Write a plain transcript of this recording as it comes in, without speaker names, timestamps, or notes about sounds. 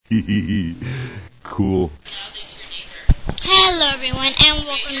Cool. Hello everyone and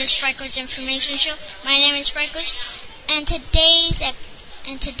welcome to Sparkles Information Show. My name is Sparkles and today's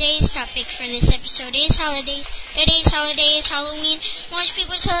topic for this episode is holidays. Today's holiday is Halloween. Most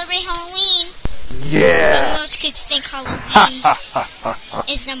people celebrate Halloween. Yeah. But most kids think Halloween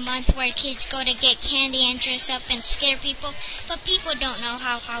is the month where kids go to get candy and dress up and scare people. But people don't know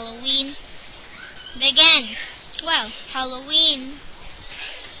how Halloween began. Well, Halloween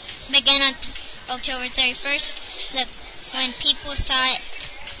began on October 31st, when people thought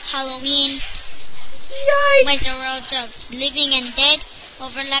Halloween was the world of living and dead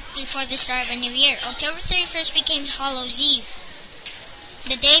overlapped before the start of a new year. October 31st became Hallows Eve.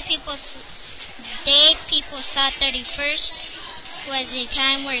 The day people thought 31st was the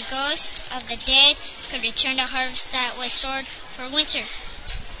time where ghosts of the dead could return to harvest that was stored for winter.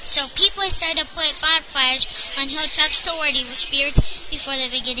 So people started to put bonfires on hilltops to ward evil spirits before the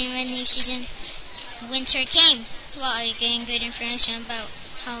beginning of a new season. Winter came. Well, are you getting good information about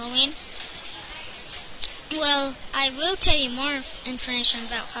Halloween? Well, I will tell you more information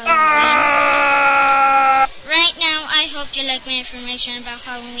about Halloween. Right now, I hope you like my information about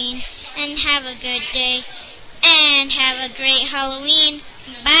Halloween, and have a good day, and have a great Halloween.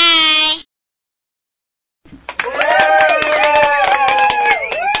 Bye!